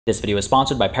This video is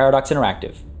sponsored by Paradox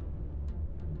Interactive.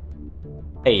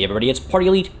 Hey everybody, it's Party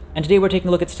Elite, and today we're taking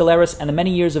a look at Stellaris and the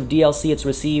many years of DLC it's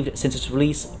received since its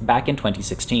release back in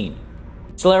 2016.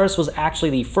 Stellaris was actually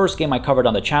the first game I covered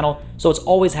on the channel, so it's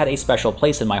always had a special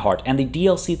place in my heart, and the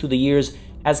DLC through the years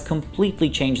has completely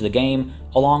changed the game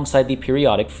alongside the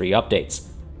periodic free updates.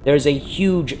 There's a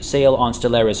huge sale on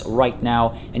Stellaris right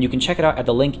now, and you can check it out at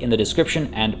the link in the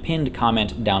description and pinned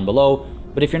comment down below,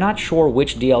 but if you're not sure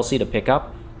which DLC to pick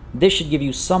up, this should give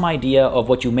you some idea of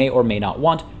what you may or may not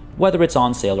want, whether it's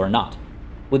on sale or not.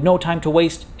 With no time to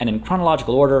waste, and in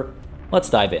chronological order, let's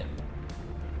dive in.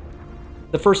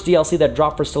 The first DLC that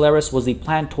dropped for Stellaris was the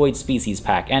Plantoid Species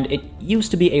Pack, and it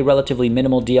used to be a relatively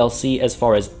minimal DLC as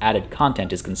far as added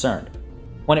content is concerned.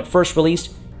 When it first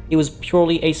released, it was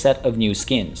purely a set of new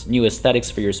skins, new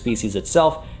aesthetics for your species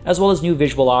itself, as well as new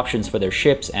visual options for their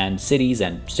ships and cities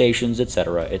and stations,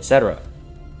 etc., etc.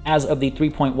 As of the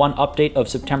 3.1 update of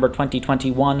September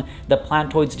 2021, the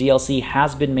Plantoids DLC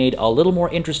has been made a little more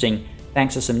interesting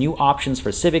thanks to some new options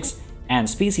for civics and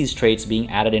species traits being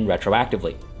added in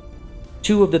retroactively.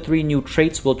 2 of the 3 new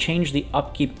traits will change the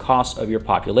upkeep costs of your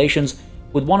populations,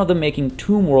 with one of them making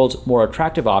tomb worlds more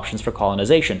attractive options for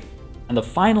colonization, and the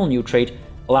final new trait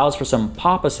allows for some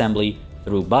pop assembly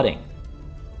through budding.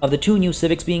 Of the 2 new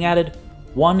civics being added,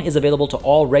 one is available to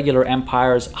all regular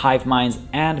empires, hive minds,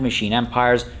 and machine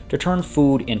empires to turn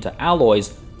food into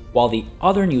alloys, while the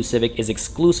other new civic is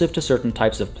exclusive to certain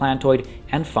types of plantoid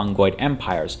and fungoid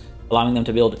empires, allowing them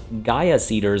to build Gaia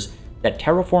seeders that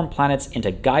terraform planets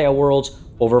into Gaia worlds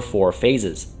over 4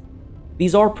 phases.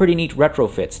 These are pretty neat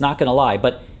retrofits, not gonna lie,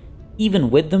 but even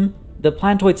with them, the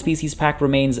Plantoid Species Pack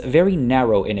remains very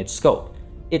narrow in its scope.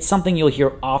 It's something you'll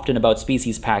hear often about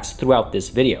species packs throughout this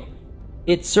video.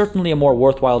 It's certainly a more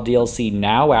worthwhile DLC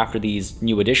now after these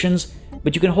new additions,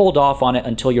 but you can hold off on it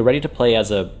until you're ready to play as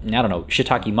a,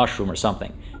 shiitake mushroom or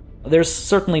something. There's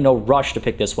certainly no rush to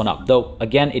pick this one up, though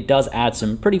again it does add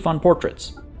some pretty fun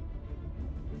portraits.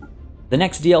 The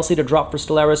next DLC to drop for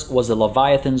Stellaris was the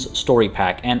Leviathans Story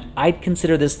Pack, and I'd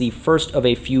consider this the first of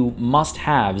a few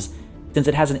must-haves since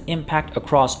it has an impact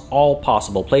across all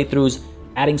possible playthroughs,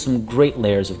 adding some great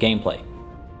layers of gameplay.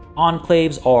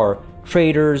 Enclaves are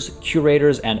traders,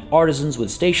 curators, and artisans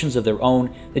with stations of their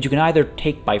own that you can either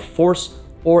take by force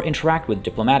or interact with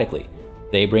diplomatically.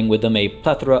 They bring with them a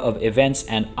plethora of events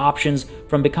and options,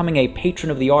 from becoming a patron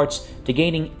of the arts to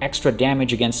gaining extra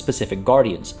damage against specific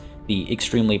guardians, the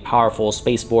extremely powerful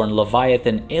spaceborne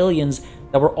Leviathan aliens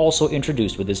that were also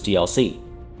introduced with this DLC.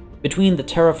 Between the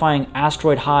terrifying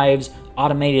asteroid hives,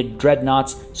 automated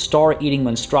dreadnoughts, star-eating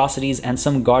monstrosities, and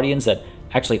some guardians that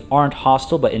actually aren't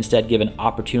hostile but instead give an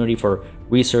opportunity for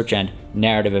research and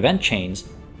narrative event chains,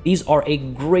 these are a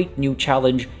great new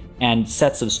challenge and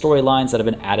sets of storylines that have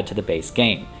been added to the base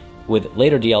game, with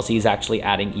later DLCs actually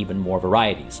adding even more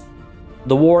varieties.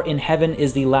 The War in Heaven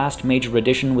is the last major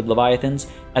addition with Leviathans,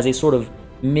 as a sort of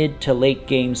mid to late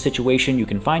game situation you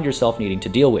can find yourself needing to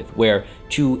deal with, where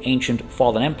 2 ancient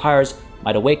fallen empires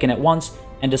might awaken at once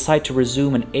and decide to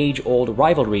resume an age-old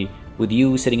rivalry, with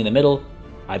you sitting in the middle,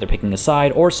 either picking a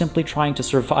side or simply trying to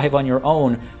survive on your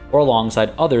own or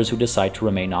alongside others who decide to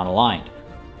remain non-aligned.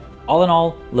 All in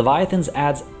all, Leviathans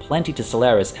adds plenty to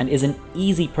Stellaris and is an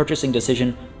easy purchasing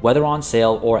decision whether on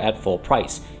sale or at full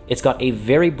price. It's got a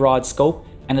very broad scope,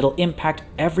 and it'll impact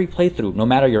every playthrough no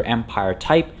matter your empire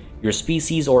type, your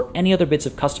species, or any other bits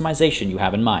of customization you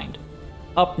have in mind.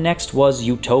 Up next was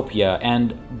Utopia,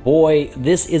 and boy,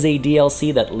 this is a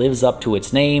DLC that lives up to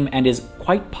its name and is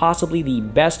quite possibly the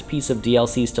best piece of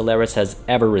DLC Stellaris has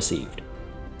ever received.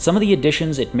 Some of the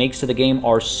additions it makes to the game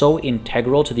are so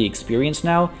integral to the experience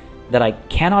now that I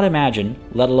cannot imagine,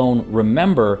 let alone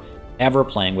remember, ever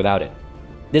playing without it.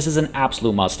 This is an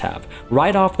absolute must-have.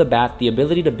 Right off the bat, the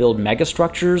ability to build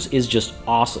megastructures is just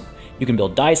awesome. You can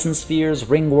build Dyson spheres,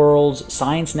 ring worlds,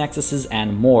 science nexuses,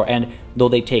 and more, and though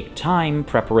they take time,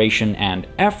 preparation, and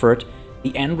effort,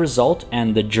 the end result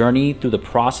and the journey through the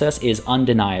process is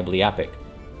undeniably epic.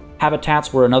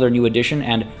 Habitats were another new addition,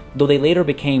 and though they later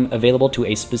became available to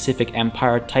a specific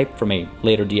empire type from a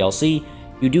later DLC,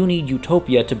 you do need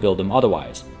Utopia to build them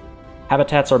otherwise.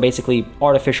 Habitats are basically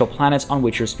artificial planets on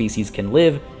which your species can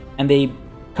live, and they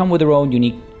come with their own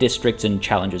unique districts and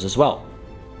challenges as well.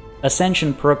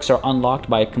 Ascension perks are unlocked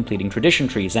by completing tradition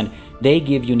trees, and they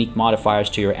give unique modifiers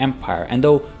to your empire, and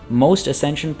though most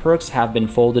Ascension perks have been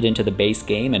folded into the base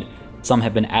game and some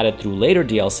have been added through later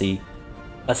DLC,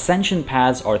 Ascension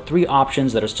paths are 3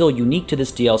 options that are still unique to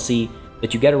this DLC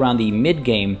that you get around the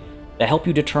mid-game that help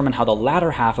you determine how the latter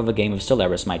half of a game of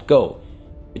Stellaris might go.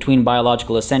 Between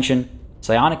Biological Ascension,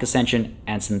 Psionic Ascension,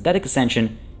 and Synthetic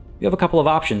Ascension, you have a couple of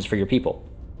options for your people.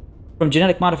 From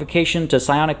genetic modification to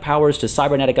psionic powers to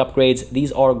cybernetic upgrades,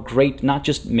 these are great not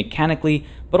just mechanically,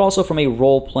 but also from a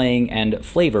role-playing and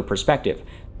flavor perspective,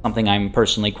 something I'm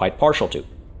personally quite partial to.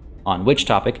 On which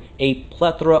topic, a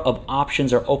plethora of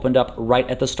options are opened up right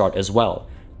at the start as well.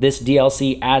 This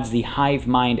DLC adds the hive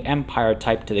mind empire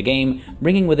type to the game,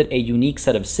 bringing with it a unique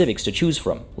set of civics to choose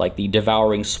from, like the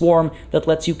devouring swarm that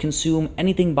lets you consume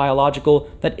anything biological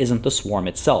that isn't the swarm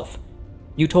itself.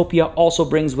 Utopia also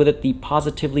brings with it the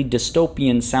positively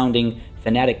dystopian-sounding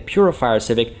fanatic purifier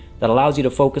civic that allows you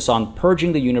to focus on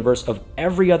purging the universe of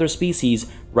every other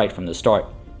species right from the start.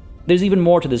 There's even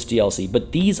more to this DLC,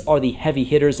 but these are the heavy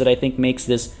hitters that I think makes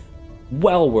this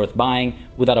well worth buying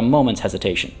without a moment's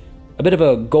hesitation. A bit of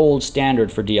a gold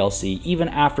standard for DLC, even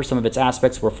after some of its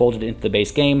aspects were folded into the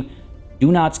base game.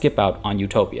 Do not skip out on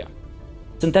Utopia.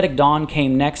 Synthetic Dawn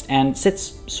came next and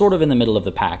sits sort of in the middle of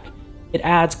the pack. It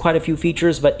adds quite a few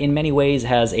features, but in many ways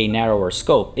has a narrower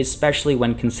scope, especially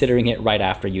when considering it right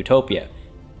after Utopia.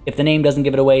 If the name doesn't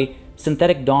give it away,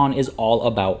 Synthetic Dawn is all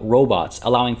about robots,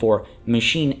 allowing for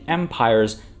machine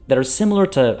empires that are similar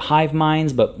to hive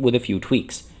minds but with a few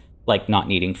tweaks, like not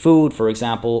needing food, for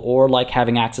example, or like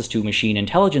having access to machine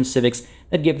intelligence civics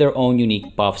that give their own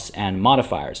unique buffs and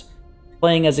modifiers.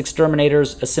 Playing as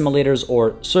exterminators, assimilators,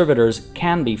 or servitors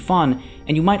can be fun,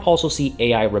 and you might also see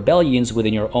AI rebellions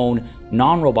within your own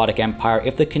non-robotic empire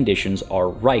if the conditions are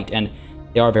right, and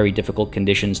they are very difficult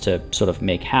conditions to sort of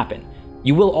make happen.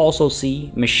 You will also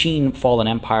see machine fallen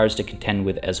empires to contend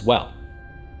with as well.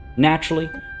 Naturally,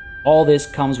 all this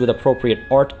comes with appropriate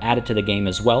art added to the game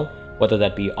as well, whether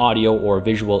that be audio or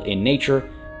visual in nature,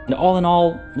 and all in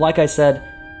all, like I said,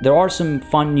 there are some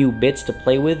fun new bits to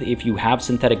play with if you have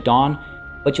Synthetic Dawn,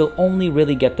 but you'll only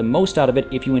really get the most out of it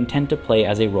if you intend to play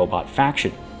as a robot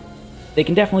faction. They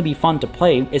can definitely be fun to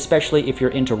play, especially if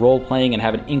you're into role-playing and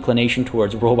have an inclination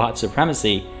towards robot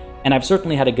supremacy, and I've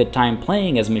certainly had a good time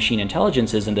playing as machine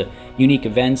intelligences, and the unique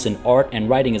events and art and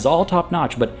writing is all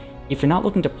top-notch, but if you're not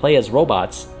looking to play as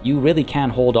robots, you really can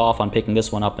hold off on picking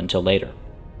this one up until later.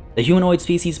 The Humanoid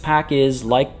Species Pack is,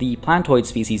 like the Plantoid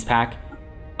Species Pack,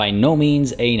 by no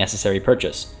means a necessary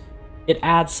purchase. It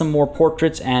adds some more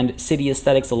portraits and city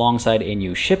aesthetics alongside a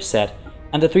new ship set,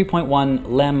 and the 3.1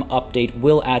 Lem update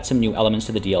will add some new elements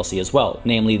to the DLC as well,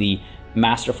 namely the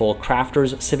Masterful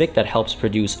Crafters civic that helps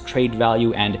produce trade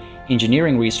value and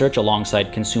engineering research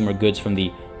alongside consumer goods from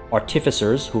the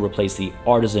Artificers, who replace the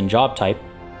Artisan job type,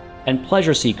 and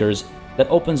Pleasure Seekers that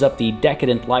opens up the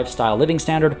decadent lifestyle living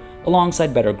standard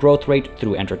alongside better growth rate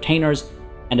through entertainers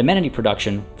and amenity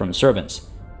production from servants.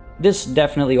 This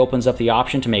definitely opens up the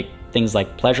option to make things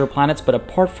like pleasure planets, but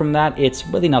apart from that, it's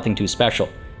really nothing too special.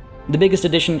 The biggest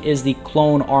addition is the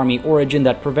clone army origin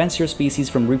that prevents your species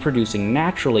from reproducing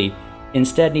naturally,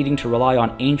 instead needing to rely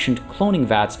on ancient cloning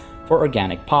vats for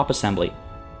organic pop assembly.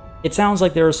 It sounds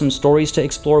like there are some stories to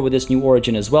explore with this new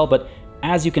origin as well, but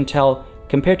as you can tell,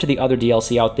 compared to the other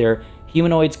DLC out there,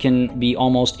 Humanoids can be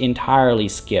almost entirely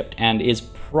skipped, and is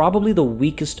probably the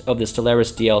weakest of the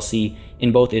Stellaris DLC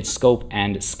in both its scope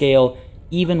and scale,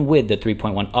 even with the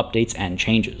 3.1 updates and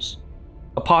changes.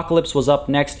 Apocalypse was up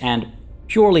next, and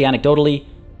purely anecdotally,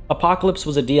 Apocalypse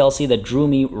was a DLC that drew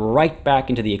me right back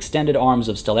into the extended arms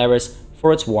of Stellaris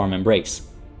for its warm embrace.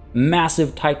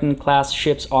 Massive Titan-class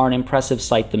ships are an impressive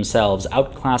sight themselves,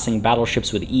 outclassing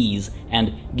battleships with ease,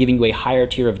 and giving you a higher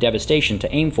tier of devastation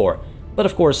to aim for, but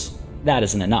of course, that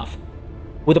isn't enough.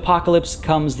 With Apocalypse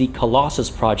comes the Colossus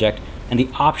project, and the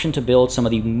option to build some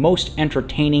of the most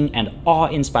entertaining and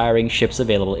awe-inspiring ships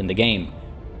available in the game.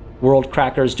 World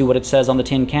crackers do what it says on the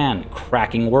tin can,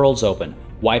 cracking worlds open,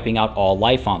 wiping out all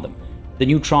life on them. The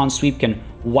neutron sweep can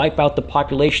wipe out the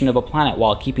population of a planet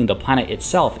while keeping the planet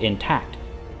itself intact.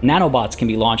 Nanobots can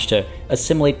be launched to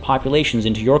assimilate populations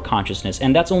into your consciousness,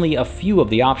 and that's only a few of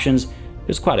the options.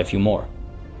 There's quite a few more.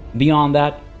 Beyond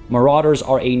that, Marauders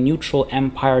are a neutral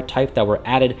empire type that were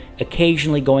added,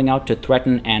 occasionally going out to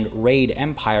threaten and raid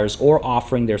empires or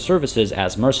offering their services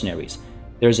as mercenaries.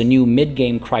 There's a new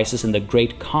mid-game crisis in the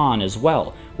Great Khan as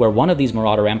well, where one of these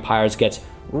Marauder empires gets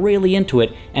really into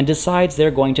it and decides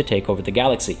they're going to take over the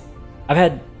galaxy. I've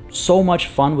had so much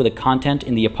fun with the content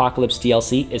in the Apocalypse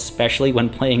DLC, especially when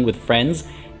playing with friends.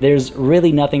 There's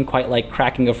really nothing quite like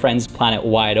cracking a friend's planet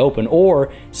wide open,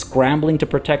 or scrambling to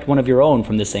protect one of your own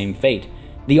from the same fate.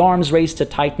 The arms race to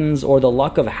Titans or the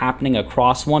luck of happening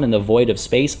across one in the void of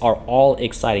space are all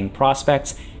exciting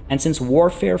prospects, and since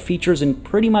warfare features in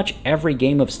pretty much every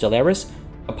game of Stellaris,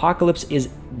 Apocalypse is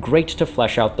great to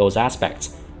flesh out those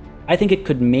aspects. I think it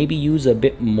could maybe use a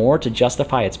bit more to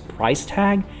justify its price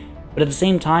tag, but at the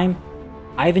same time,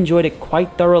 I've enjoyed it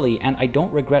quite thoroughly, and I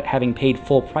don't regret having paid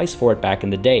full price for it back in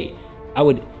the day. I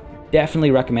would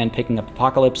definitely recommend picking up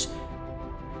Apocalypse,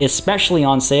 especially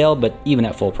on sale, but even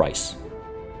at full price.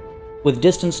 With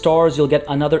Distant Stars, you'll get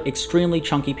another extremely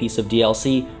chunky piece of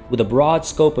DLC with a broad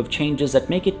scope of changes that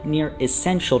make it near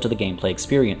essential to the gameplay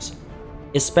experience.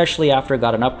 Especially after it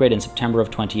got an upgrade in September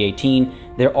of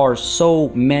 2018, there are so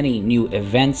many new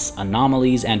events,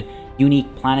 anomalies, and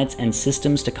unique planets and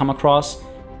systems to come across.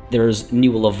 There's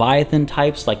new Leviathan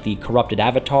types like the Corrupted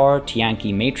Avatar,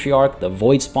 Tianki Matriarch, the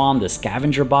Void Spawn, the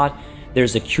Scavenger Bot.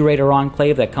 There's a Curator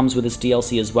Enclave that comes with this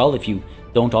DLC as well if you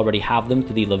don't already have them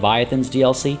through the Leviathans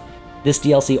DLC. This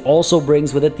DLC also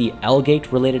brings with it the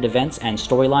Elgate-related events and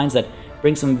storylines that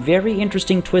bring some very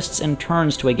interesting twists and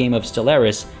turns to a game of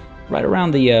Stellaris, right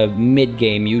around the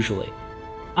mid-game usually.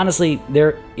 Honestly,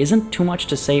 there isn't too much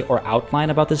to say or outline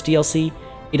about this DLC.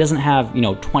 It doesn't have,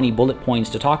 20 bullet points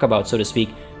to talk about, so to speak,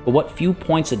 but what few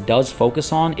points it does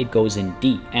focus on, it goes in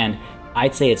deep, and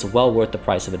I'd say it's well worth the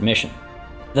price of admission.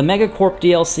 The Megacorp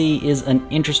DLC is an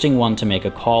interesting one to make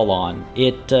a call on.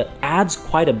 It adds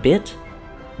quite a bit,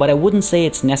 but I wouldn't say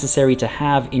it's necessary to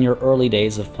have in your early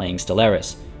days of playing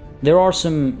Stellaris. There are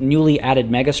some newly added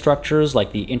megastructures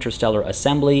like the Interstellar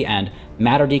Assembly and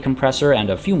Matter Decompressor and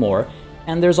a few more,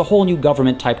 and there's a whole new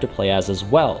government type to play as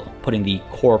well. Putting the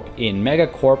Corp in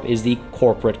Megacorp is the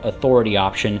Corporate Authority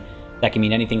option. That can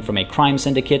mean anything from a crime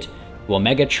syndicate, to a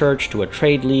megachurch, to a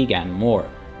trade league, and more.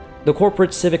 The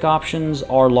corporate civic options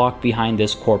are locked behind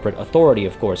this corporate authority,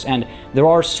 of course, and there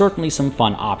are certainly some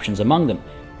fun options among them.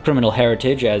 Criminal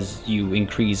heritage, as you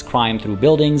increase crime through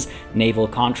buildings, naval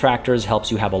contractors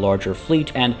helps you have a larger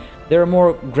fleet, and there are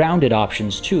more grounded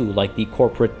options too, like the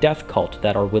corporate death cult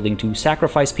that are willing to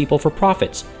sacrifice people for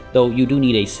profits, though you do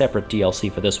need a separate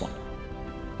DLC for this one.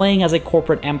 Playing as a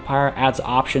corporate empire adds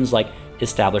options like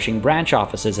establishing branch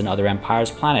offices in other empires'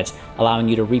 planets, allowing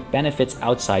you to reap benefits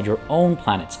outside your own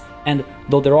planets. And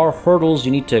though there are hurdles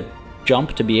you need to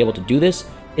jump to be able to do this,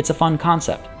 it's a fun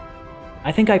concept.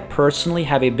 I think I personally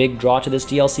have a big draw to this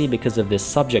DLC because of this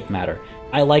subject matter.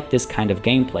 I like this kind of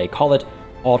gameplay, call it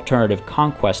alternative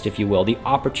conquest if you will, the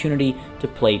opportunity to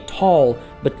play tall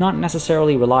but not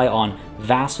necessarily rely on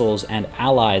vassals and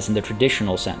allies in the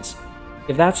traditional sense.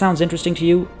 If that sounds interesting to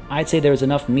you, I'd say there's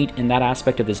enough meat in that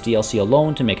aspect of this DLC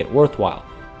alone to make it worthwhile.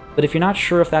 But if you're not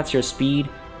sure if that's your speed,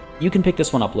 you can pick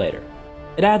this one up later.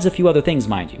 It adds a few other things,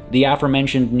 mind you. The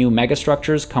aforementioned new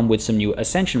megastructures come with some new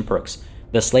ascension perks.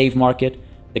 The slave market,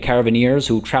 the caravaneers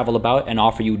who travel about and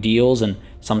offer you deals and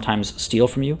sometimes steal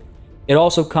from you. It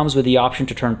also comes with the option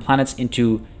to turn planets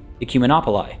into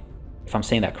ecumenopoli, if I'm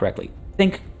saying that correctly.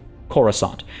 Think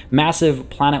Coruscant, massive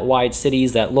planet-wide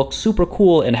cities that look super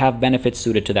cool and have benefits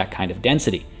suited to that kind of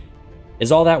density.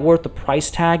 Is all that worth the price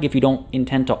tag if you don't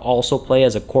intend to also play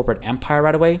as a corporate empire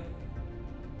right away?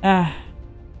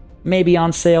 Maybe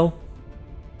on sale.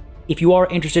 If you are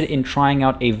interested in trying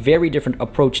out a very different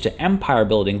approach to empire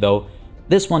building though,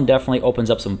 this one definitely opens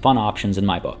up some fun options in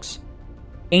my books.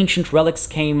 Ancient Relics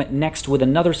came next with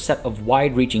another set of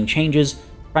wide-reaching changes,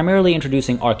 primarily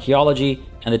introducing archaeology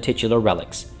and the titular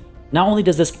relics. Not only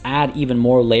does this add even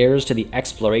more layers to the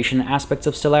exploration aspects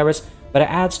of Stellaris, but it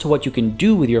adds to what you can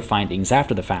do with your findings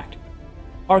after the fact.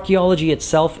 Archaeology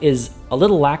itself is a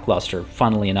little lackluster,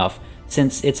 funnily enough,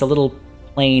 since it's a little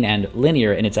plain and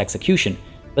linear in its execution,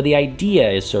 but the idea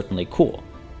is certainly cool.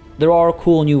 There are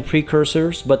cool new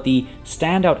precursors, but the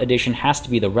standout addition has to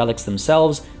be the relics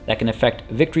themselves that can affect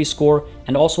victory score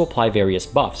and also apply various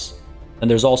buffs. Then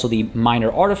there's also the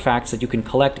minor artifacts that you can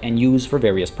collect and use for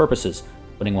various purposes,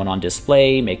 putting one on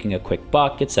display, making a quick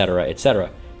buck, etc.,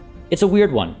 etc. It's a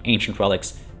weird one, Ancient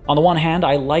Relics. On the one hand,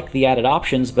 I like the added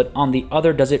options, but on the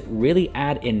other, does it really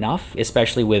add enough,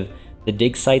 especially with the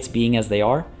dig sites being as they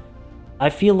are? I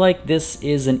feel like this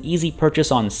is an easy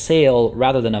purchase on sale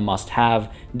rather than a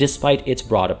must-have, despite its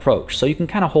broad approach, so you can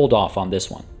kind of hold off on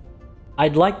this one.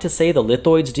 I'd like to say the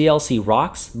Lithoids DLC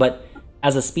rocks, but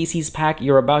as a species pack,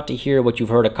 you're about to hear what you've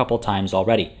heard a couple times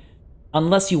already.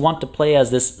 Unless you want to play as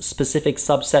this specific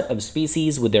subset of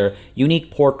species with their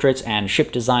unique portraits and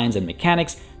ship designs and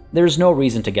mechanics, there's no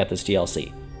reason to get this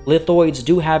DLC. Lithoids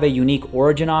do have a unique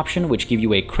origin option, which give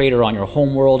you a crater on your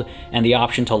homeworld and the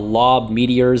option to lob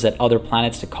meteors at other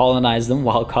planets to colonize them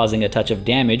while causing a touch of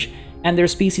damage, and their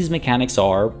species mechanics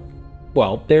are,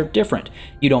 well, they're different.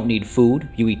 You don't need food,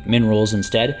 you eat minerals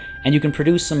instead, and you can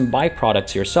produce some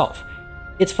byproducts yourself.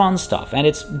 It's fun stuff, and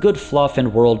it's good fluff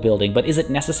and world building, but is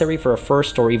it necessary for a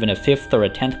first or even a 5th or a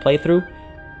 10th playthrough?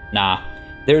 Nah,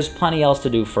 there's plenty else to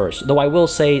do first, though I will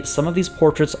say some of these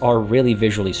portraits are really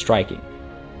visually striking.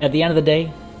 At the end of the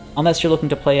day, unless you're looking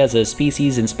to play as a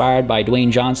species inspired by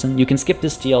Dwayne Johnson, you can skip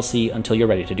this DLC until you're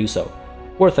ready to do so.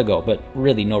 Worth a go, but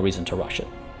really no reason to rush it.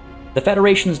 The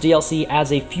Federation's DLC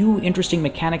adds a few interesting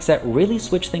mechanics that really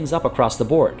switch things up across the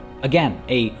board. Again,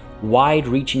 a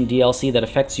wide-reaching DLC that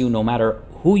affects you no matter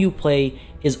who you play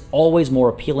is always more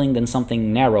appealing than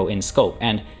something narrow in scope,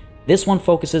 and this one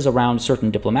focuses around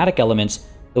certain diplomatic elements,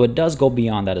 though it does go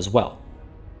beyond that as well.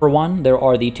 For one, there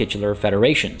are the titular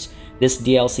federations. This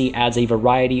DLC adds a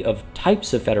variety of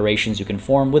types of federations you can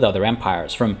form with other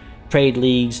empires, from trade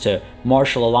leagues to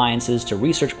martial alliances to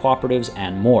research cooperatives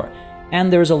and more.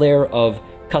 And there's a layer of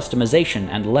customization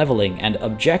and leveling and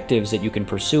objectives that you can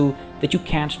pursue that you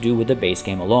can't do with the base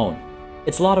game alone.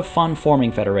 It's a lot of fun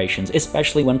forming federations,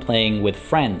 especially when playing with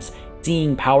friends.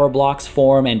 Seeing power blocks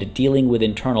form and dealing with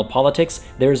internal politics,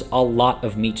 there's a lot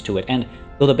of meat to it, and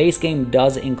though the base game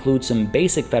does include some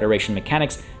basic Federation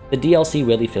mechanics, the DLC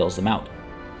really fills them out.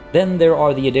 Then there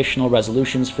are the additional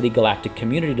resolutions for the galactic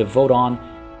community to vote on,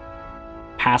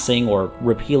 passing or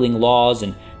repealing laws,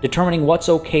 and determining what's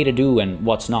okay to do and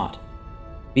what's not.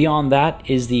 Beyond that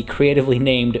is the creatively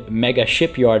named Mega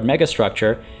Shipyard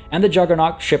megastructure and the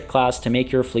Juggernaut ship class to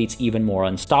make your fleets even more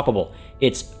unstoppable.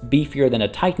 It's beefier than a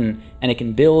Titan, and it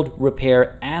can build,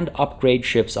 repair, and upgrade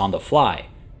ships on the fly.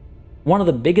 One of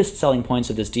the biggest selling points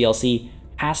of this DLC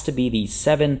has to be the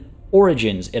 7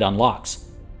 origins it unlocks.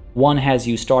 One has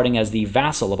you starting as the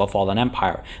vassal of a fallen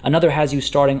empire, another has you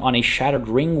starting on a shattered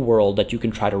ring world that you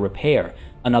can try to repair,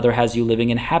 another has you living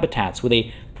in habitats with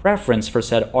a preference for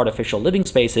said artificial living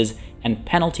spaces and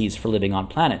penalties for living on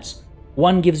planets.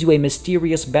 One gives you a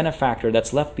mysterious benefactor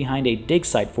that's left behind a dig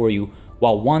site for you,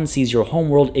 while one sees your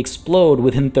homeworld explode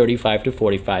within 35 to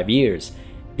 45 years.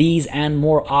 These and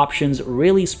more options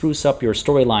really spruce up your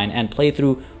storyline and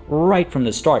playthrough right from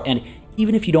the start, and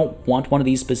even if you don't want one of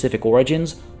these specific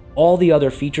origins, all the other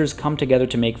features come together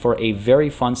to make for a very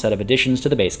fun set of additions to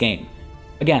the base game.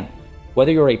 Again,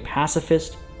 whether you're a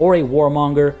pacifist or a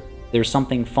warmonger, there's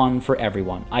something fun for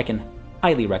everyone. I can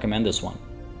highly recommend this one.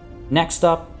 Next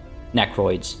up,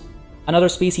 Necroids. Another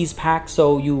species pack,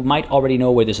 so you might already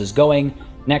know where this is going.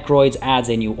 Necroids adds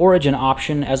a new origin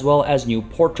option, as well as new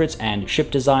portraits and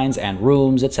ship designs and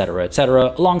rooms, etc.,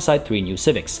 alongside 3 new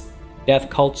civics: death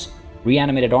cults,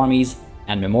 reanimated armies,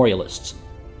 and memorialists.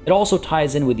 It also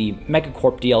ties in with the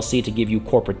Megacorp DLC to give you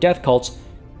corporate death cults,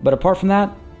 but apart from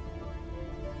that,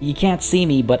 you can't see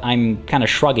me, but I'm kind of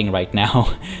shrugging right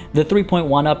now. The 3.1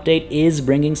 update is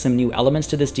bringing some new elements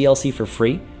to this DLC for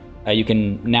free. You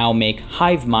can now make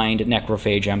hive mind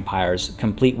necrophage empires,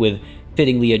 complete with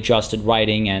fittingly adjusted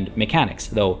writing and mechanics,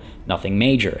 though nothing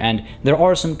major, and there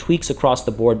are some tweaks across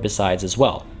the board besides as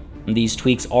well. These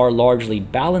tweaks are largely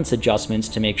balance adjustments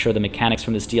to make sure the mechanics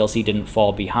from this DLC didn't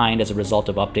fall behind as a result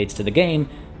of updates to the game,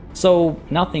 so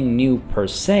nothing new per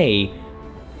se,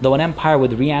 though an empire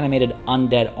with reanimated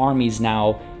undead armies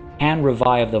now can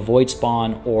revive the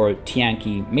Voidspawn or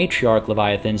Tianki matriarch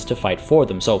Leviathans to fight for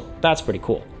them, so that's pretty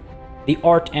cool. The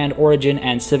art and origin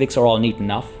and civics are all neat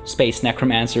enough. Space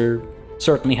Necromancer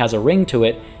certainly has a ring to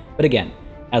it, but again,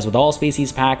 as with all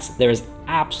species packs, there is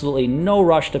absolutely no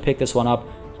rush to pick this one up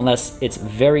unless its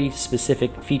very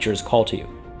specific features call to you.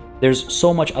 There's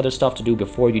so much other stuff to do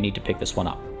before you need to pick this one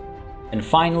up. And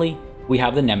finally, we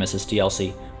have the Nemesis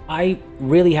DLC. I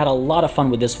really had a lot of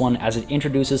fun with this one as it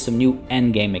introduces some new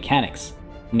endgame mechanics,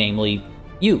 namely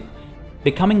you.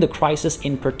 Becoming the Crisis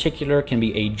in particular can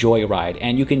be a joyride,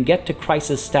 and you can get to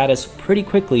Crisis status pretty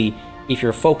quickly if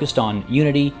you're focused on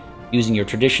Unity, using your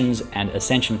traditions and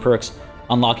Ascension perks,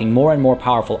 unlocking more and more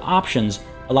powerful options,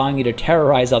 allowing you to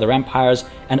terrorize other empires,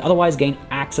 and otherwise gain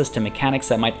access to mechanics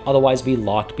that might otherwise be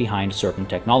locked behind certain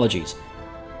technologies.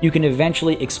 You can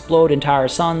eventually explode entire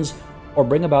suns, or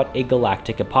bring about a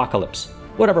galactic apocalypse,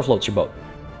 whatever floats your boat.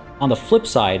 On the flip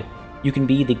side, you can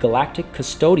be the Galactic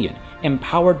Custodian,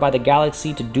 empowered by the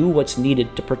galaxy to do what's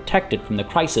needed to protect it from the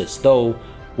crisis, though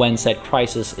when said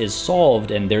crisis is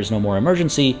solved and there's no more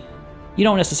emergency, you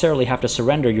don't necessarily have to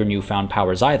surrender your newfound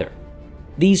powers either.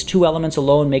 These 2 elements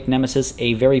alone make Nemesis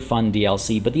a very fun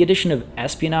DLC, but the addition of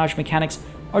espionage mechanics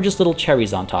are just little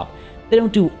cherries on top. They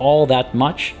don't do all that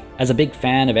much. As a big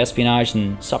fan of espionage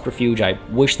and subterfuge, I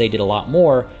wish they did a lot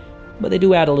more, but they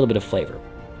do add a little bit of flavor.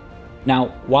 Now,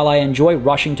 while I enjoy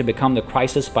rushing to become the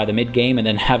Crisis by the mid-game and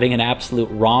then having an absolute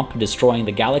romp destroying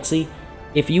the galaxy,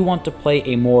 if you want to play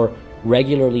a more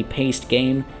regularly paced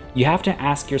game, you have to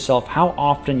ask yourself how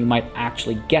often you might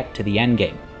actually get to the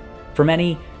endgame. For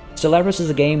many, Stellaris is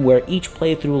a game where each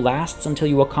playthrough lasts until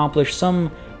you accomplish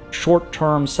some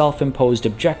short-term self-imposed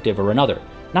objective or another,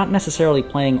 not necessarily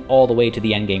playing all the way to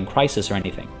the endgame Crisis or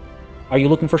anything. Are you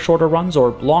looking for shorter runs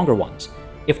or longer ones?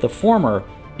 If the former,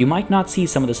 you might not see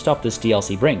some of the stuff this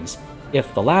DLC brings.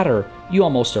 If the latter, you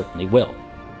almost certainly will.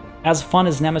 As fun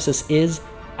as Nemesis is,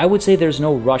 I would say there's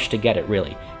no rush to get it,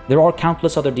 really. There are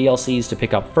countless other DLCs to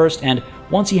pick up first, and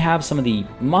once you have some of the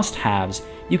must-haves,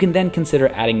 you can then consider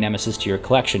adding Nemesis to your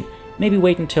collection. Maybe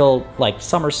wait until, like,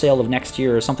 summer sale of next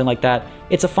year or something like that.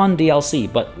 It's a fun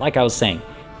DLC, but like I was saying,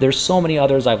 there's so many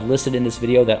others I've listed in this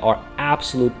video that are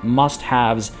absolute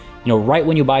must-haves. You know, right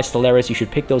when you buy Stellaris, you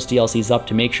should pick those DLCs up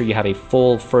to make sure you have a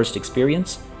full first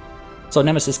experience. So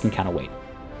Nemesis can kind of wait.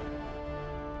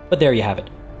 But there you have it.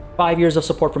 5 years of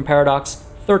support from Paradox,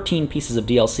 13 pieces of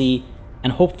DLC,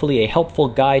 and hopefully a helpful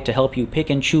guide to help you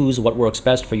pick and choose what works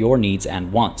best for your needs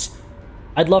and wants.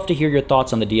 I'd love to hear your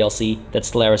thoughts on the DLC that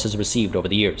Stellaris has received over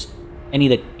the years. Any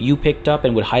that you picked up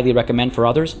and would highly recommend for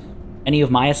others? Any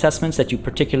of my assessments that you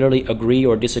particularly agree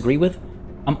or disagree with?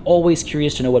 I'm always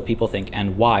curious to know what people think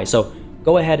and why, so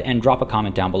go ahead and drop a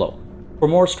comment down below. For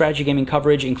more strategy gaming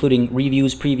coverage, including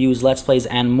reviews, previews, let's plays,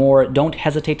 and more, don't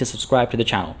hesitate to subscribe to the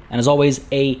channel. And as always,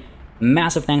 a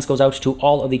massive thanks goes out to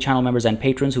all of the channel members and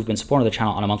patrons who've been supporting the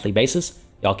channel on a monthly basis.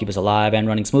 Y'all keep us alive and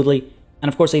running smoothly. And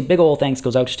of course, a big ol' thanks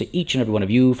goes out to each and every one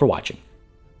of you for watching.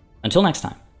 Until next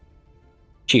time,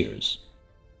 cheers.